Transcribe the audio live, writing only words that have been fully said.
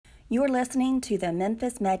You're listening to the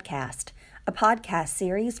Memphis Medcast, a podcast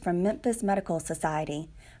series from Memphis Medical Society.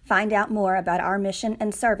 Find out more about our mission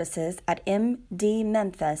and services at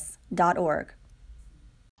mdmemphis.org.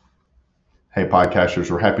 Hey, podcasters,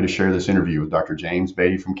 we're happy to share this interview with Dr. James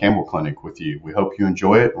Beatty from Campbell Clinic with you. We hope you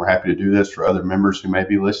enjoy it. We're happy to do this for other members who may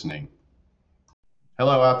be listening.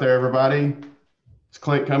 Hello out there, everybody. It's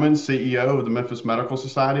Clint Cummins, CEO of the Memphis Medical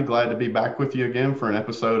Society. Glad to be back with you again for an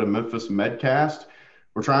episode of Memphis Medcast.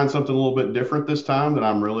 We're trying something a little bit different this time that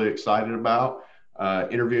I'm really excited about.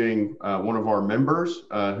 Interviewing one of our members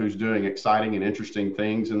who's doing exciting and interesting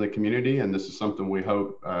things in the community. And this is something we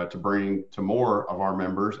hope to bring to more of our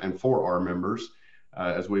members and for our members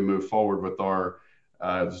as we move forward with our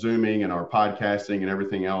Zooming and our podcasting and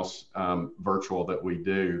everything else virtual that we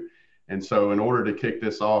do. And so in order to kick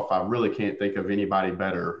this off, I really can't think of anybody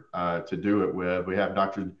better to do it with. We have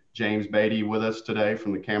Dr. James Beatty with us today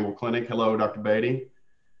from the Campbell Clinic. Hello, Dr. Beatty.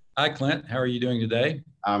 Hi, Clint. How are you doing today?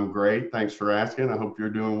 I'm great. Thanks for asking. I hope you're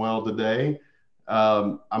doing well today.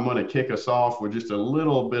 I'm going to kick us off with just a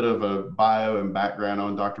little bit of a bio and background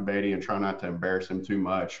on Dr. Beatty and try not to embarrass him too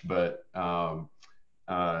much, but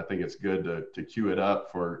I think it's good to cue it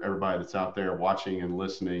up for everybody that's out there watching and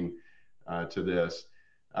listening to this.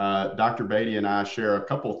 Dr. Beatty and I share a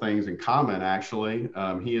couple things in common, actually.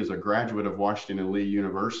 He is a graduate of Washington and Lee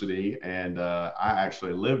University, and I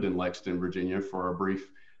actually lived in Lexington, Virginia for a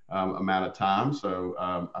brief amount of time. So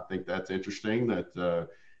I think that's interesting that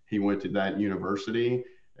he went to that university.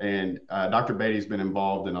 And Dr. Beatty's been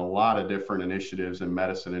involved in a lot of different initiatives in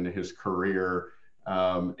medicine in his career.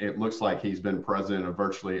 It looks like he's been president of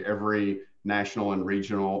virtually every national and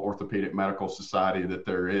regional orthopedic medical society that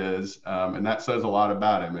there is. And that says a lot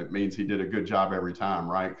about him. It means he did a good job every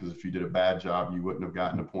time, right? Because if you did a bad job, you wouldn't have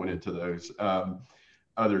gotten appointed to those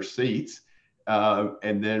other seats.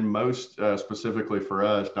 And then most specifically for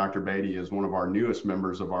us, Dr. Beatty is one of our newest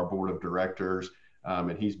members of our board of directors.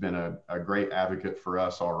 And he's been a great advocate for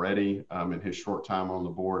us already in his short time on the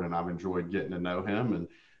board. And I've enjoyed getting to know him and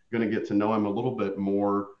going to get to know him a little bit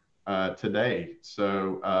more today.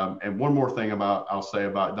 So, and one more thing I'll say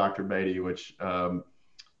about Dr. Beatty, which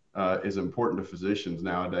is important to physicians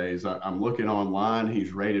nowadays. I'm looking online.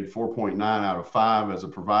 He's rated 4.9 out of 5 as a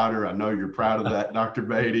provider. I know you're proud of that, Dr.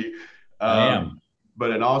 Beatty. I am.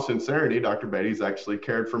 But in all sincerity, Dr. Beatty's actually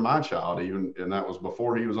cared for my child, and that was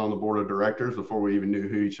before he was on the board of directors, before we even knew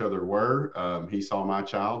who each other were. He saw my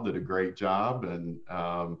child, did a great job, and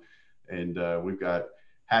we've got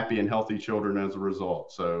happy and healthy children as a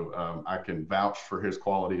result. So I can vouch for his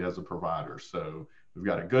quality as a provider. So we've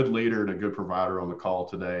got a good leader and a good provider on the call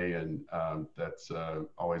today, and that's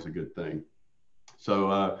always a good thing.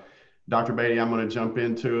 So Dr. Beatty, I'm going to jump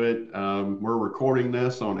into it. We're recording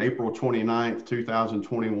this on April 29th,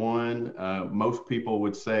 2021. Most people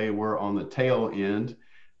would say we're on the tail end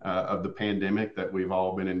of the pandemic that we've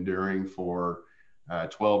all been enduring for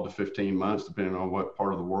 12 to 15 months, depending on what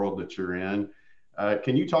part of the world that you're in.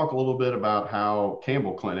 Can you talk a little bit about how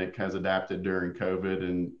Campbell Clinic has adapted during COVID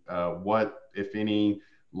and what, if any,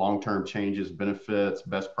 long-term changes, benefits,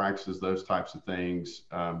 best practices, those types of things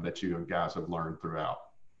that you guys have learned throughout?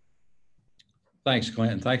 Thanks,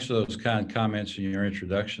 Clinton. Thanks for those kind comments in your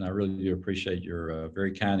introduction. I really do appreciate your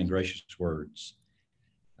very kind and gracious words.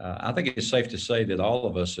 I think it's safe to say that all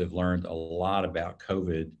of us have learned a lot about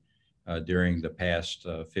COVID during the past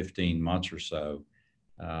 15 months or so.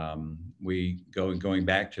 Going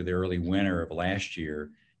back to the early winter of last year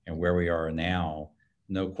and where we are now,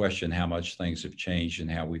 no question how much things have changed and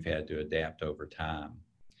how we've had to adapt over time.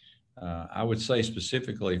 I would say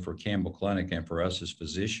specifically for Campbell Clinic and for us as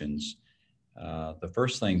physicians, the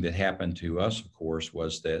first thing that happened to us, of course,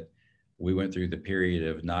 was that we went through the period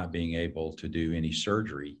of not being able to do any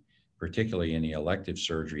surgery, particularly any elective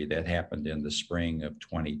surgery. That happened in the spring of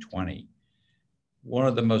 2020. One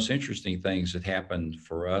of the most interesting things that happened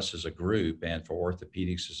for us as a group and for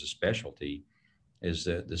orthopedics as a specialty is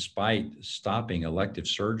that despite stopping elective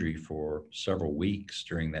surgery for several weeks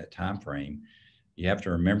during that time frame, you have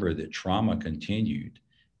to remember that trauma continued.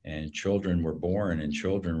 And children were born and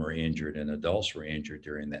children were injured and adults were injured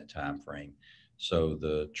during that time frame. So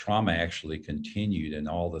the trauma actually continued in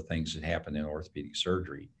all the things that happened in orthopedic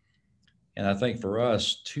surgery. And I think for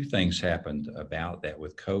us, two things happened about that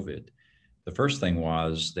with COVID. The first thing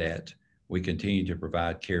was that we continued to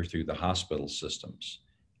provide care through the hospital systems.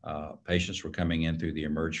 Patients were coming in through the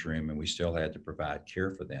emergency room and we still had to provide care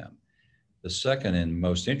for them. The second and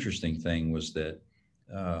most interesting thing was that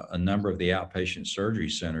a number of the outpatient surgery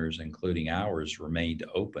centers, including ours, remained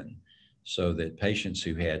open so that patients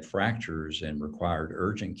who had fractures and required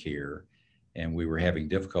urgent care and we were having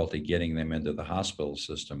difficulty getting them into the hospital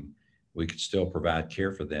system, we could still provide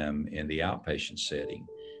care for them in the outpatient setting.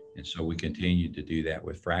 And so we continued to do that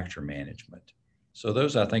with fracture management. So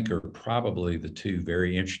those, I think, are probably the two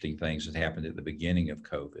very interesting things that happened at the beginning of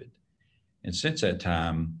COVID. And since that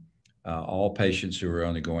time, all patients who are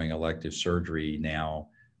undergoing elective surgery now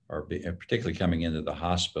particularly coming into the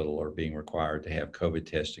hospital, are being required to have COVID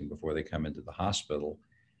testing before they come into the hospital.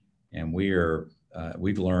 And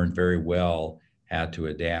we've learned very well how to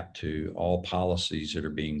adapt to all policies that are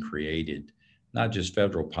being created, not just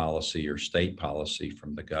federal policy or state policy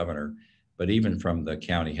from the governor, but even from the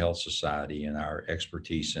County Health Society and our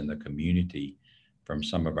expertise in the community from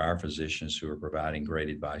some of our physicians who are providing great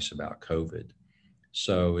advice about COVID.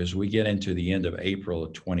 So as we get into the end of April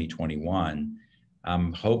of 2021,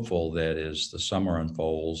 I'm hopeful that as the summer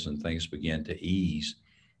unfolds and things begin to ease,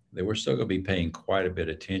 that we're still going to be paying quite a bit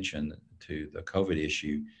of attention to the COVID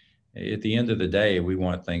issue. At the end of the day, we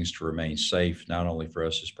want things to remain safe, not only for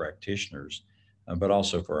us as practitioners, but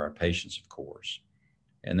also for our patients, of course.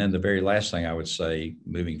 And then the very last thing I would say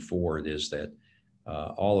moving forward is that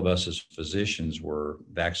all of us as physicians were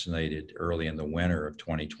vaccinated early in the winter of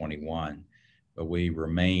 2021, but we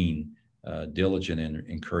remain diligent in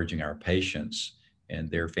encouraging our patients and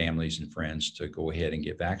their families and friends to go ahead and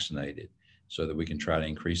get vaccinated so that we can try to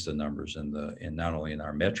increase the numbers in not only in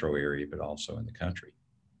our metro area, but also in the country.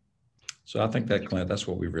 So I think that's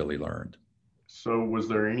what we really learned. So was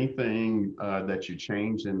there anything that you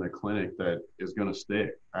changed in the clinic that is going to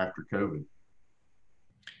stick after COVID?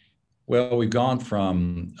 Well, we've gone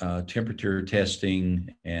from temperature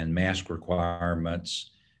testing and mask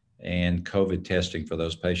requirements and COVID testing for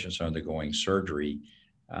those patients undergoing surgery.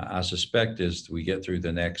 I suspect as we get through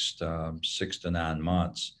the next 6 to 9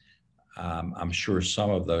 months, I'm sure some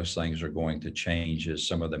of those things are going to change as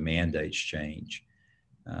some of the mandates change.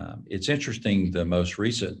 It's interesting, the most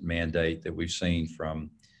recent mandate that we've seen from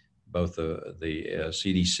both the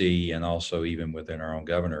CDC and also even within our own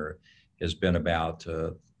governor has been about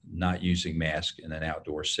not using masks in an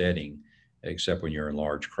outdoor setting, except when you're in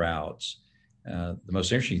large crowds. The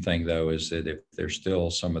most interesting thing, though, is that if there's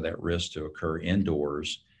still some of that risk to occur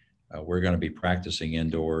indoors, we're going to be practicing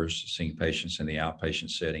indoors, seeing patients in the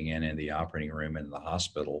outpatient setting and in the operating room and in the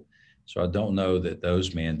hospital. So I don't know that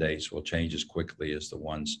those mandates will change as quickly as the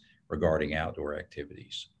ones regarding outdoor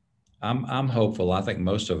activities. I'm hopeful. I think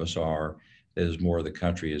most of us are, that as more of the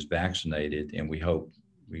country is vaccinated, and we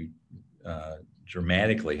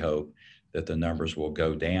dramatically hope that the numbers will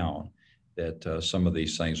go down, that some of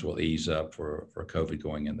these things will ease up for COVID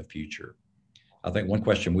going in the future. I think one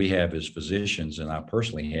question we have as physicians, and I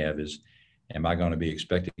personally have, is, am I going to be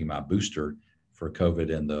expecting my booster for COVID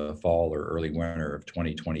in the fall or early winter of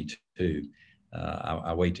 2022?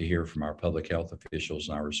 I wait to hear from our public health officials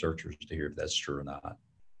and our researchers to hear if that's true or not.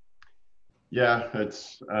 Yeah,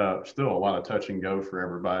 it's still a lot of touch and go for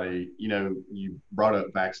everybody. You know, you brought up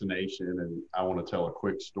vaccination, and I want to tell a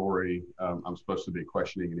quick story. I'm supposed to be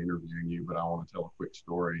questioning and interviewing you, but I want to tell a quick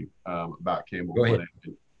story about Campbell Clinic.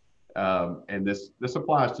 And this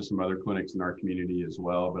applies to some other clinics in our community as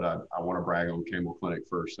well, but I want to brag on Campbell Clinic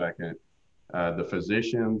for a second. The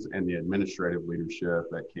physicians and the administrative leadership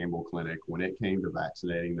at Campbell Clinic, when it came to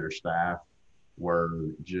vaccinating their staff, were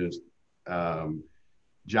just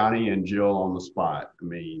Johnny and Jill on the spot. I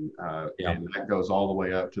mean, and that goes all the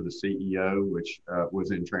way up to the CEO, which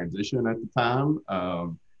was in transition at the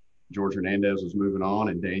time. George Hernandez was moving on,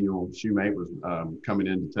 and Daniel Shoemate was coming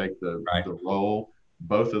in to take the role.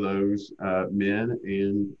 Both of those men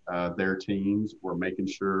and their teams were making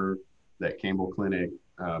sure that Campbell Clinic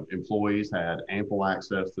employees had ample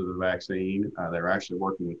access to the vaccine. They were actually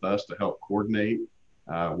working with us to help coordinate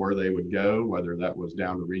where they would go, whether that was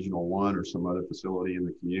down to Regional 1 or some other facility in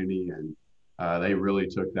the community. And they really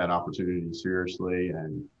took that opportunity seriously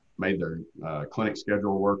and made their clinic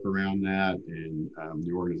schedule work around that. And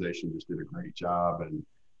the organization just did a great job. And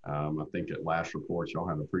I think at last reports, y'all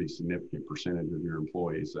have a pretty significant percentage of your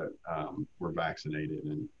employees that were vaccinated.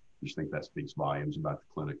 And I just think that speaks volumes about the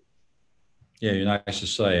clinic. Yeah, you're nice to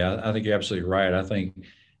say. I think you're absolutely right. I think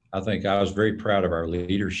I was very proud of our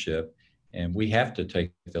leadership, and we have to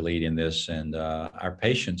take the lead in this. And our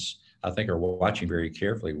patients, I think, are watching very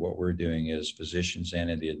carefully what we're doing as physicians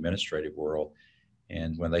and in the administrative world.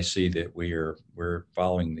 And when they see that we're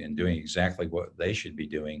following and doing exactly what they should be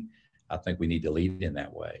doing, I think we need to lead in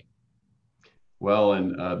that way. Well,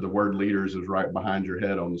 and the word leaders is right behind your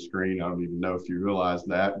head on the screen. I don't even know if you realize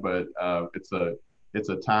that, but it's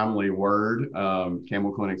a timely word.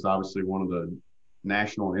 Campbell Clinic's obviously one of the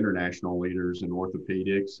national and international leaders in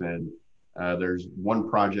orthopedics, and There's one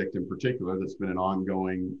project in particular that's been an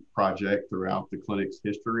ongoing project throughout the clinic's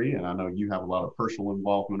history, and I know you have a lot of personal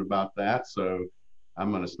involvement about that. So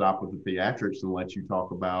I'm going to stop with the theatrics and let you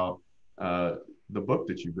talk about the book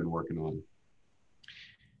that you've been working on.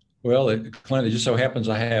 Well, Clint, it just so happens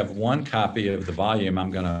I have one copy of the volume.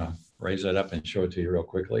 I'm going to raise that up and show it to you real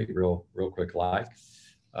quickly, real quick like.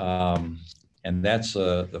 And that's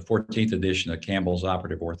the 14th edition of Campbell's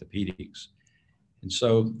Operative Orthopedics. And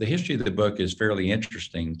so the history of the book is fairly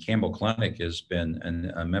interesting. Campbell Clinic has been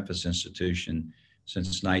a Memphis institution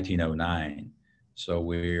since 1909. So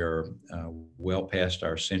we are well past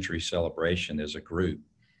our century celebration as a group.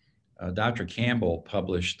 Dr. Campbell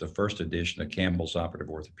published the first edition of Campbell's Operative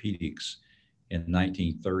Orthopedics in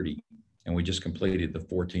 1930, and we just completed the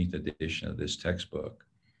 14th edition of this textbook.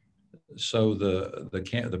 So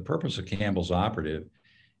the purpose of Campbell's Operative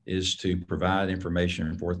is to provide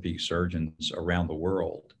information for orthopedic surgeons around the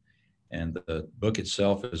world. And the book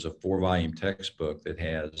itself is a 4-volume textbook that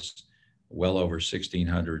has well over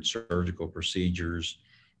 1,600 surgical procedures.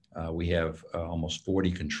 We have almost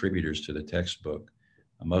 40 contributors to the textbook,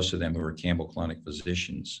 most of them who are Campbell Clinic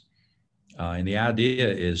physicians. And the idea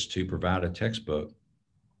is to provide a textbook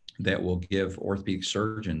that will give orthopedic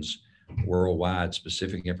surgeons worldwide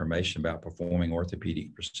specific information about performing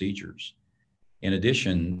orthopedic procedures. In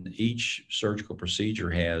addition, each surgical procedure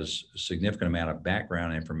has a significant amount of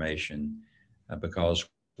background information because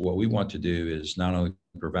what we want to do is not only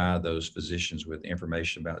provide those physicians with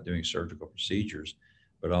information about doing surgical procedures,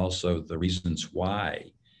 but also the reasons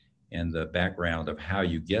why and the background of how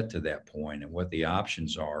you get to that point and what the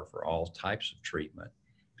options are for all types of treatment.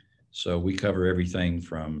 So we cover everything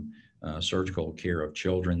from surgical care of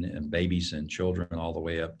children and babies and children all the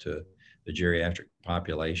way up to the geriatric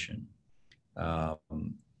population.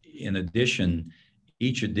 In addition,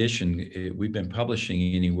 each edition, we've been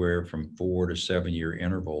publishing anywhere from 4 to 7 year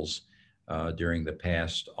intervals during the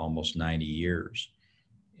past almost 90 years.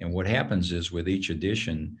 And what happens is with each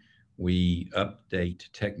edition, we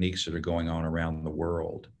update techniques that are going on around the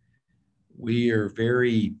world. We are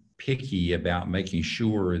very picky about making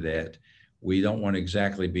sure that we don't want to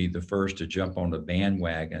exactly be the first to jump on the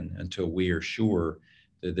bandwagon until we are sure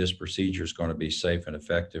that this procedure is going to be safe and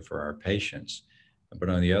effective for our patients. But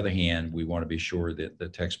on the other hand, we want to be sure that the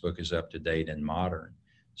textbook is up to date and modern.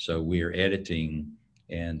 So we are editing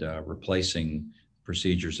and replacing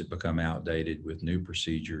procedures that become outdated with new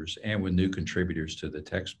procedures and with new contributors to the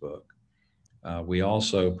textbook. We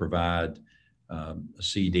also provide a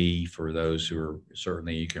CD for those who are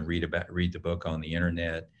certainly, you can read the book on the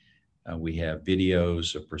internet. We have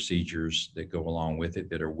videos of procedures that go along with it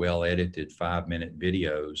that are well edited 5-minute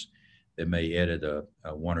videos that may edit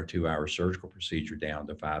a 1 or 2 hour surgical procedure down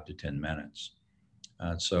to 5 to 10 minutes.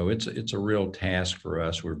 So it's a real task for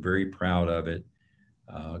us. We're very proud of it.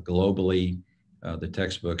 Globally, the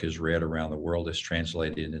textbook is read around the world. It's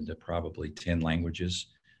translated into probably 10 languages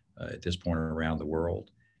at this point around the world.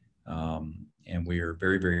 And we are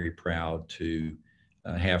very, very proud to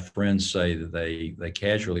have friends say that they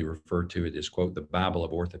casually refer to it as, quote, the Bible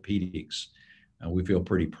of orthopedics. We feel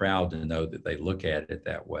pretty proud to know that they look at it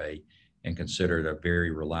that way and consider it a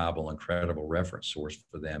very reliable and credible reference source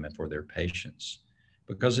for them and for their patients.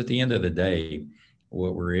 Because at the end of the day,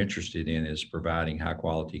 what we're interested in is providing high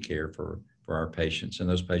quality care for our patients and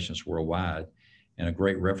those patients worldwide. And a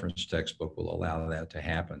great reference textbook will allow that to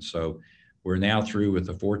happen. So we're now through with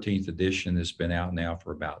the 14th edition. It's been out now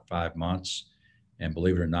for about 5 months. And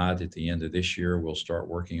believe it or not, at the end of this year, we'll start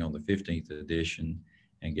working on the 15th edition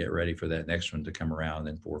and get ready for that next one to come around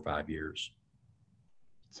in 4 or 5 years.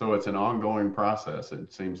 So it's an ongoing process.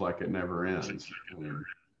 It seems like it never ends.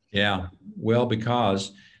 Yeah, well,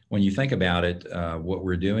 because when you think about it, what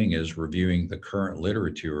we're doing is reviewing the current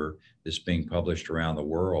literature that's being published around the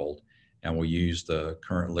world. And we'll use the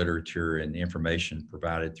current literature and information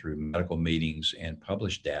provided through medical meetings and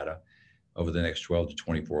published data over the next 12 to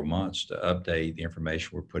 24 months to update the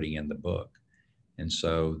information we're putting in the book. And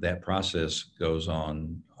so that process goes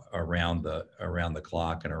on around the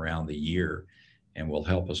clock and around the year, and will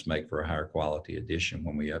help us make for a higher quality edition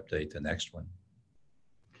when we update the next one.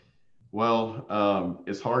 Well,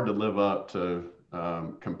 it's hard to live up to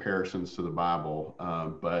comparisons to the Bible,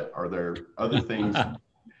 but are there other things?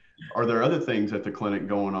 Are there other things at the clinic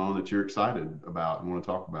going on that you're excited about and want to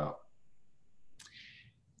talk about?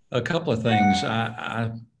 A couple of things.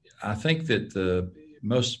 I think that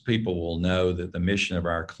most people will know that the mission of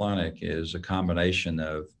our clinic is a combination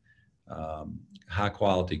of high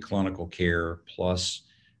quality clinical care plus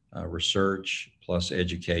research plus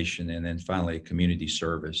education, and then finally community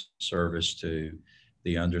service to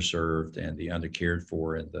the underserved and the undercared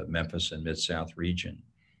for in the Memphis and Mid-South region.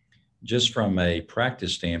 Just from a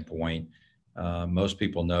practice standpoint, most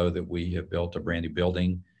people know that we have built a brand new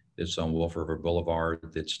building that's on Wolf River Boulevard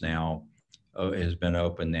that's now has been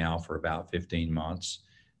open now for about 15 months.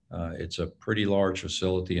 It's a pretty large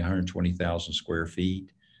facility, 120,000 square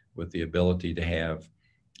feet, with the ability to have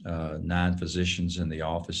 9 physicians in the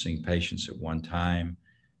office seeing patients at one time.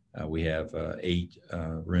 We have 8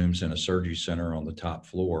 rooms in a surgery center on the top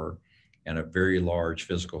floor and a very large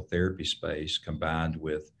physical therapy space combined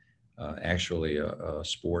with actually a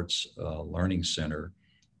sports learning center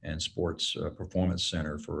and sports performance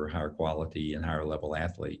center for higher quality and higher level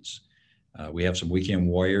athletes. We have some weekend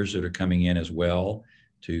warriors that are coming in as well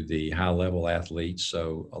to the high level athletes.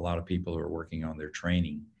 So a lot of people are working on their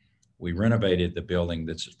training. We renovated the building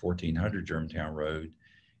that's at 1400 Germantown Road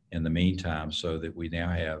in the meantime, so that we now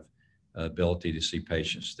have ability to see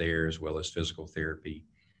patients there as well as physical therapy.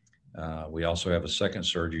 We also have a second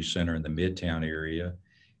surgery center in the Midtown area,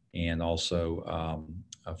 and also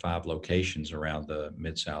 5 locations around the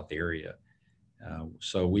Mid-South area.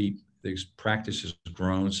 So this practice has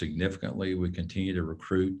grown significantly. We continue to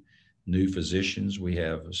recruit new physicians. We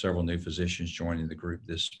have several new physicians joining the group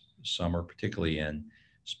this summer, particularly in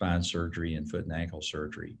spine surgery and foot and ankle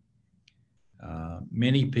surgery.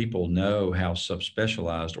 Many people know how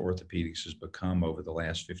subspecialized orthopedics has become over the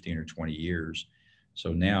last 15 or 20 years.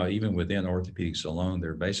 So now, even within orthopedics alone,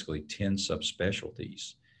 there are basically 10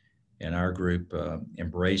 subspecialties. And our group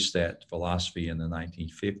embraced that philosophy in the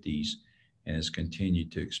 1950s and has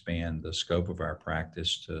continued to expand the scope of our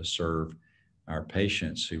practice to serve our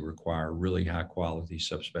patients who require really high quality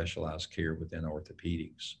subspecialized care within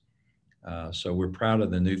orthopedics. So we're proud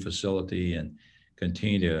of the new facility and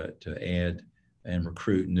continue to add and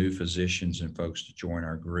recruit new physicians and folks to join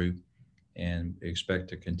our group, and expect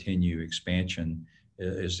to continue expansion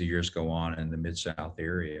as the years go on in the Mid-South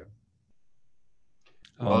area.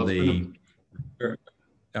 Well,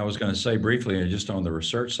 I was going to say briefly, just on the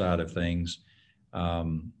research side of things,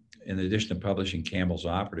 in addition to publishing Campbell's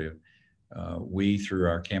Operative, we, through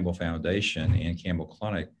our Campbell Foundation and Campbell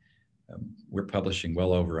Clinic, we're publishing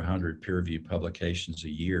well over 100 peer-reviewed publications a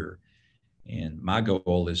year. And my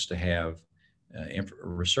goal is to have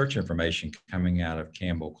research information coming out of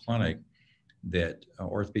Campbell Clinic that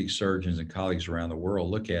orthopedic surgeons and colleagues around the world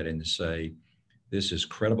look at and say, this is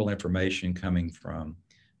credible information coming from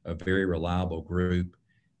a very reliable group,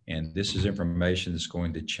 and this is information that's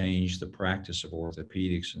going to change the practice of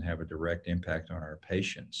orthopedics and have a direct impact on our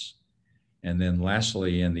patients. And then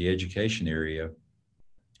lastly, in the education area,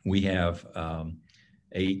 we have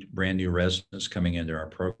 8 brand new residents coming into our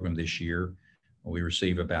program this year. We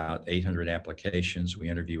receive about 800 applications. We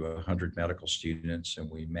interview 100 medical students and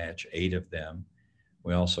we match 8 of them.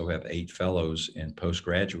 We also have 8 fellows in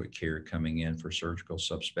postgraduate care coming in for surgical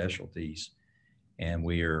subspecialties. And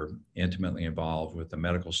we are intimately involved with the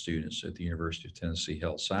medical students at the University of Tennessee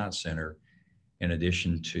Health Science Center, in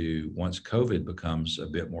addition to, once COVID becomes a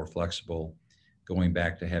bit more flexible, going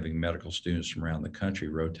back to having medical students from around the country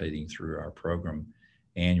rotating through our program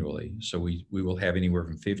annually. So we will have anywhere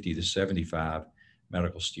from 50 to 75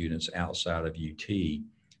 medical students outside of UT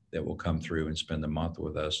that will come through and spend a month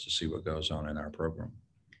with us to see what goes on in our program.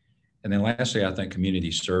 And then lastly, I think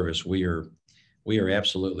community service. We are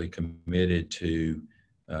absolutely committed to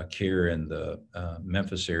care in the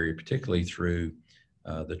Memphis area, particularly through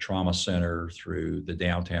the trauma center, through the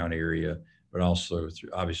downtown area, but also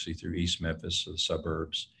obviously through East Memphis, the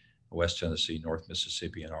suburbs, West Tennessee, North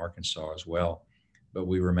Mississippi, and Arkansas as well. But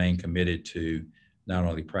we remain committed to not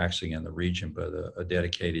only practicing in the region, but a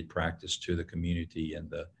dedicated practice to the community,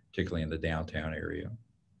 and particularly in the downtown area.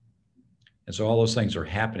 And so all those things are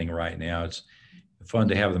happening right now. It's fun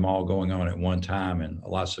to have them all going on at one time and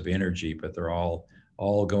lots of energy, but they're all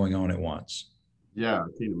going on at once. Yeah, I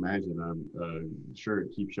can't imagine. I'm sure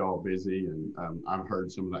it keeps y'all busy, and I've heard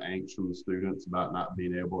some of the angst from the students about not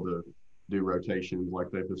being able to do rotations like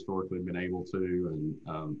they've historically been able to,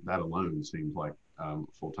 and that alone seems like a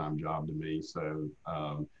full-time job to me. So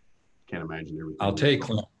can't imagine everything. I'll tell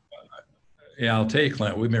you,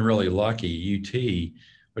 Clint, we've been really lucky. UT,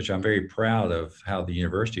 which I'm very proud of how the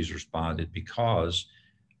university's responded, because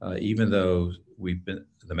even though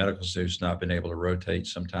the medical students not been able to rotate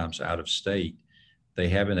sometimes out of state, they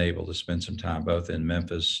have been able to spend some time both in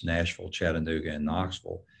Memphis, Nashville, Chattanooga, and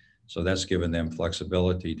Knoxville. So that's given them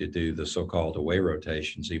flexibility to do the so-called away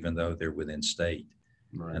rotations, even though they're within state.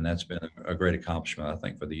 Right. And that's been a great accomplishment, I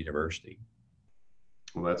think, for the university.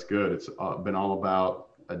 Well, that's good. It's been all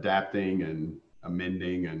about adapting and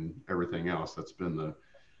amending and everything else. That's been the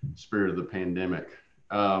spirit of the pandemic.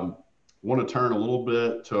 Want to turn a little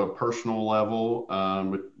bit to a personal level.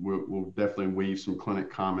 We'll definitely weave some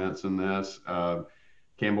clinic comments in this.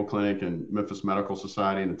 Campbell Clinic and Memphis Medical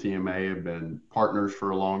Society and the TMA have been partners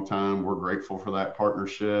for a long time. We're grateful for that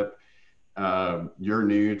partnership. You're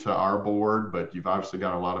new to our board, but you've obviously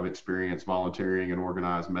got a lot of experience volunteering in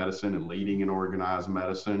organized medicine and leading in organized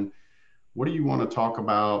medicine. What do you want to talk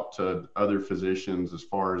about to other physicians as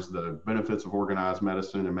far as the benefits of organized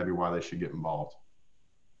medicine and maybe why they should get involved?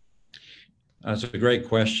 That's a great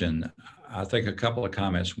question. I think a couple of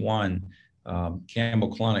comments. One,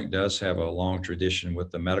 Campbell Clinic does have a long tradition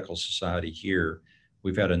with the medical society here.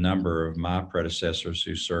 We've had a number of my predecessors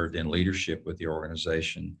who served in leadership with the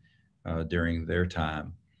organization during their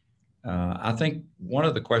time. I think one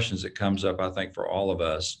of the questions that comes up, I think, for all of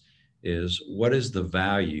us is what is the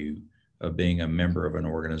value of being a member of an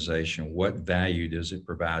organization? What value does it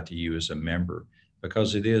provide to you as a member?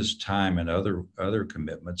 Because it is time and other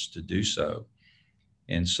commitments to do so.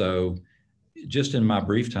 And so just in my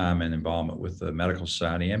brief time and involvement with the medical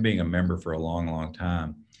society and being a member for a long, long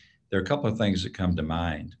time, there are a couple of things that come to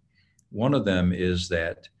mind. One of them is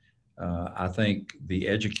that I think the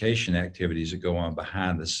education activities that go on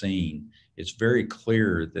behind the scene, it's very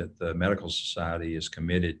clear that the medical society is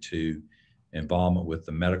committed to involvement with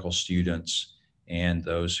the medical students and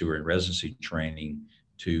those who are in residency training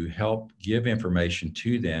to help give information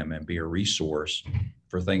to them and be a resource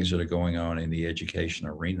for things that are going on in the education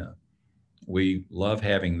arena. We love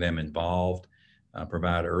having them involved,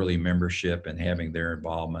 provide early membership and having their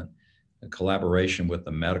involvement. A collaboration with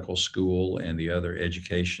the medical school and the other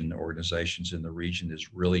education organizations in the region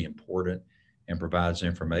is really important and provides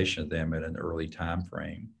information to them at an early time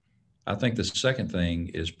frame. I think the second thing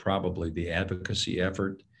is probably the advocacy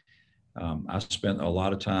effort. I spent a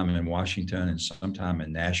lot of time in Washington and some time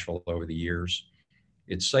in Nashville over the years.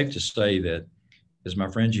 It's safe to say that, as my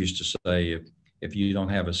friends used to say, if you don't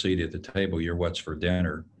have a seat at the table, you're what's for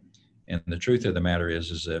dinner. And the truth of the matter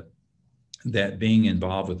is that being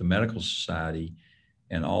involved with the medical society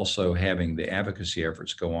and also having the advocacy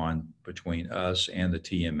efforts go on between us and the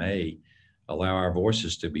TMA allow our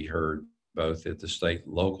voices to be heard both at the state,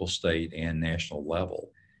 local, state, and national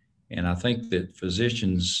level. And I think that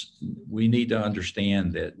physicians, we need to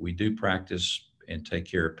understand that we do practice and take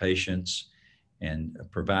care of patients and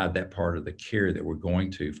provide that part of the care that we're going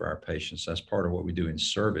to for our patients. That's part of what we do in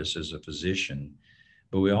service as a physician.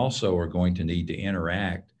 But we also are going to need to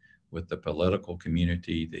interact with the political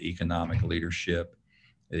community, the economic leadership,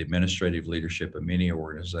 the administrative leadership of many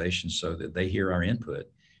organizations so that they hear our input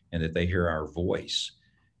and that they hear our voice.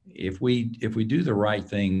 If we do the right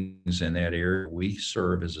things in that area, we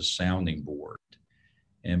serve as a sounding board.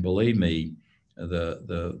 And believe me,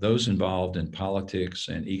 those involved in politics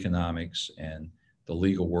and economics and the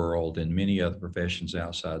legal world and many other professions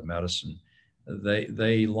outside medicine,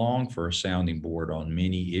 they long for a sounding board on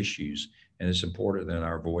many issues, and it's important that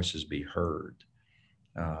our voices be heard.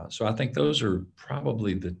 So I think those are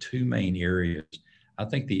probably the two main areas. I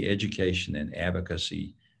think the education and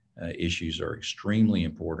advocacy issues are extremely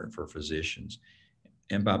important for physicians.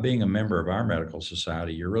 And by being a member of our medical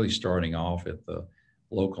society, you're really starting off at the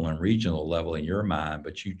local and regional level in your mind,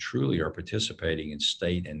 but you truly are participating in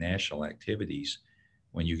state and national activities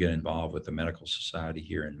when you get involved with the medical society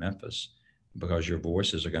here in Memphis, because your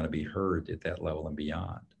voices are going to be heard at that level and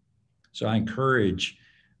beyond. So I encourage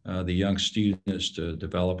the young students to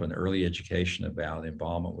develop an early education about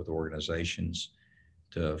involvement with organizations,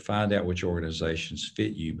 to find out which organizations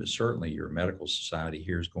fit you, but certainly your medical society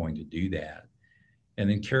here is going to do that. And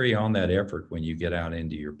then carry on that effort when you get out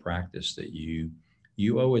into your practice, that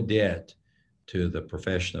you owe a debt to the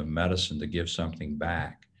profession of medicine to give something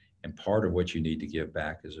back. And part of what you need to give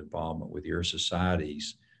back is involvement with your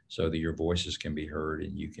societies so that your voices can be heard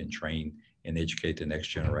and you can train and educate the next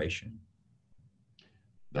generation.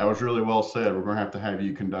 That was really well said. We're going to have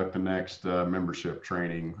you conduct the next membership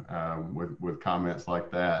training with comments like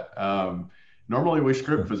that. Normally we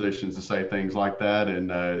script physicians to say things like that, and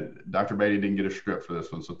Dr. Beatty didn't get a script for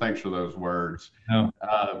this one, so thanks for those words. No.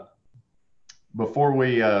 Before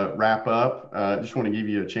we wrap up, I just want to give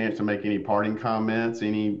you a chance to make any parting comments,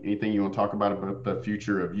 anything you want to talk about the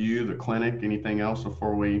future of you, the clinic, anything else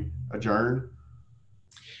before we adjourn?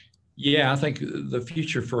 Yeah, I think the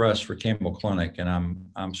future for us for Campbell Clinic, and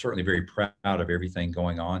I'm certainly very proud of everything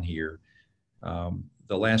going on here.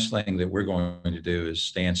 The last thing that we're going to do is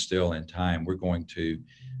stand still in time. We're going to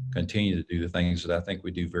continue to do the things that I think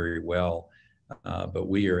we do very well, but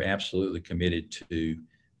we are absolutely committed to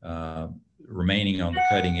remaining on the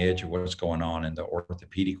cutting edge of what's going on in the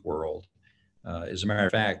orthopedic world. As a matter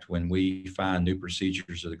of fact, when we find new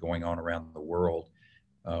procedures that are going on around the world,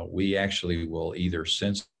 we actually will either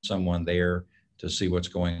send someone there to see what's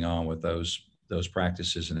going on with those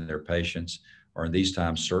practices and their patients, or in these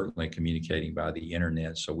times, certainly communicating by the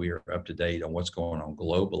internet. So we are up to date on what's going on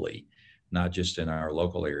globally, not just in our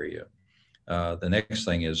local area. The next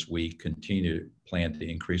thing is we continue to plan to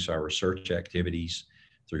increase our research activities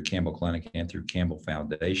through Campbell Clinic and through Campbell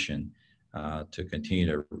Foundation to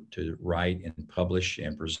continue to write and publish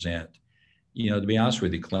and present. To be honest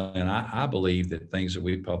with you, Clint, I believe that things that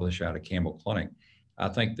we publish out of Campbell Clinic, I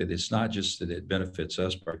think that it's not just that it benefits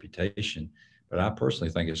us by reputation, but I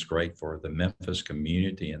personally think it's great for the Memphis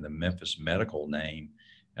community and the Memphis medical name,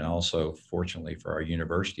 and also, fortunately, for our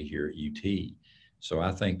university here at UT. So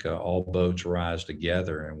I think all boats rise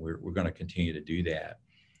together, and we're going to continue to do that.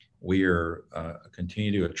 We are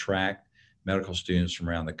continue to attract medical students from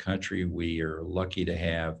around the country. We are lucky to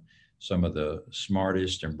have some of the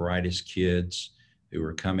smartest and brightest kids who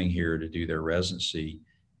are coming here to do their residency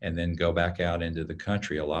and then go back out into the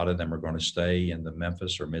country. A lot of them are going to stay in the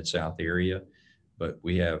Memphis or Mid-South area, but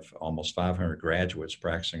we have almost 500 graduates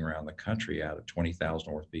practicing around the country out of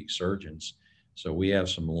 20,000 orthopedic surgeons. So we have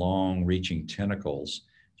some long-reaching tentacles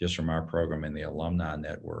just from our program in the alumni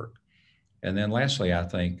network. And then lastly, I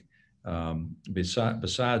think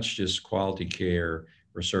besides just quality care,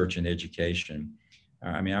 research, and education,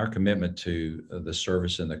 our commitment to the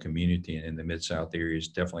service in the community and in the Mid-South area is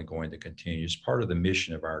definitely going to continue. It's part of the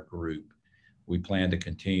mission of our group. We plan to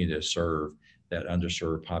continue to serve that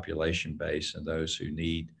underserved population base and those who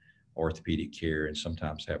need orthopedic care and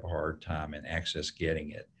sometimes have a hard time in access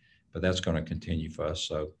getting it. But that's going to continue for us.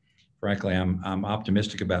 So frankly, I'm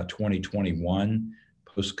optimistic about 2021,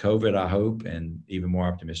 post-COVID, I hope, and even more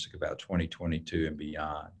optimistic about 2022 and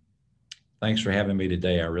beyond. Thanks for having me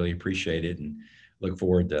today. I really appreciate it and look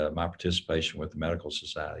forward to my participation with the Medical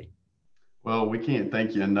Society. Well, we can't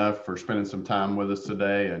thank you enough for spending some time with us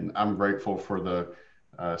today, and I'm grateful for the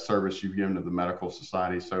service you've given to the Medical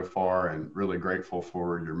Society so far, and really grateful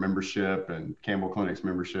for your membership and Campbell Clinic's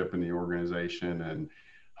membership in the organization, and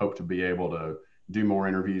hope to be able to do more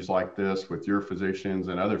interviews like this with your physicians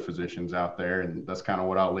and other physicians out there. And that's kind of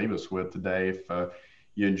what I'll leave us with today. If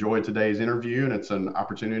you enjoyed today's interview and it's an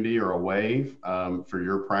opportunity or a way for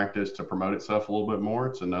your practice to promote itself a little bit more,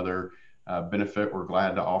 it's another benefit we're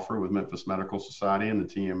glad to offer with Memphis Medical Society and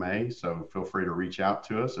the TMA. So feel free to reach out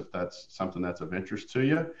to us if that's something that's of interest to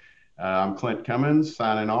you. I'm Clint Cummins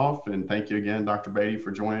signing off, and thank you again, Dr. Beatty,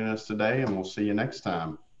 for joining us today, and we'll see you next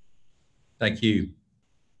time. Thank you.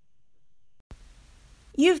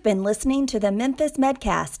 You've been listening to the Memphis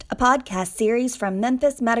Medcast, a podcast series from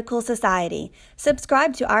Memphis Medical Society.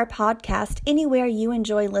 Subscribe to our podcast anywhere you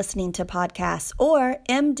enjoy listening to podcasts or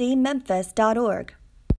mdmemphis.org.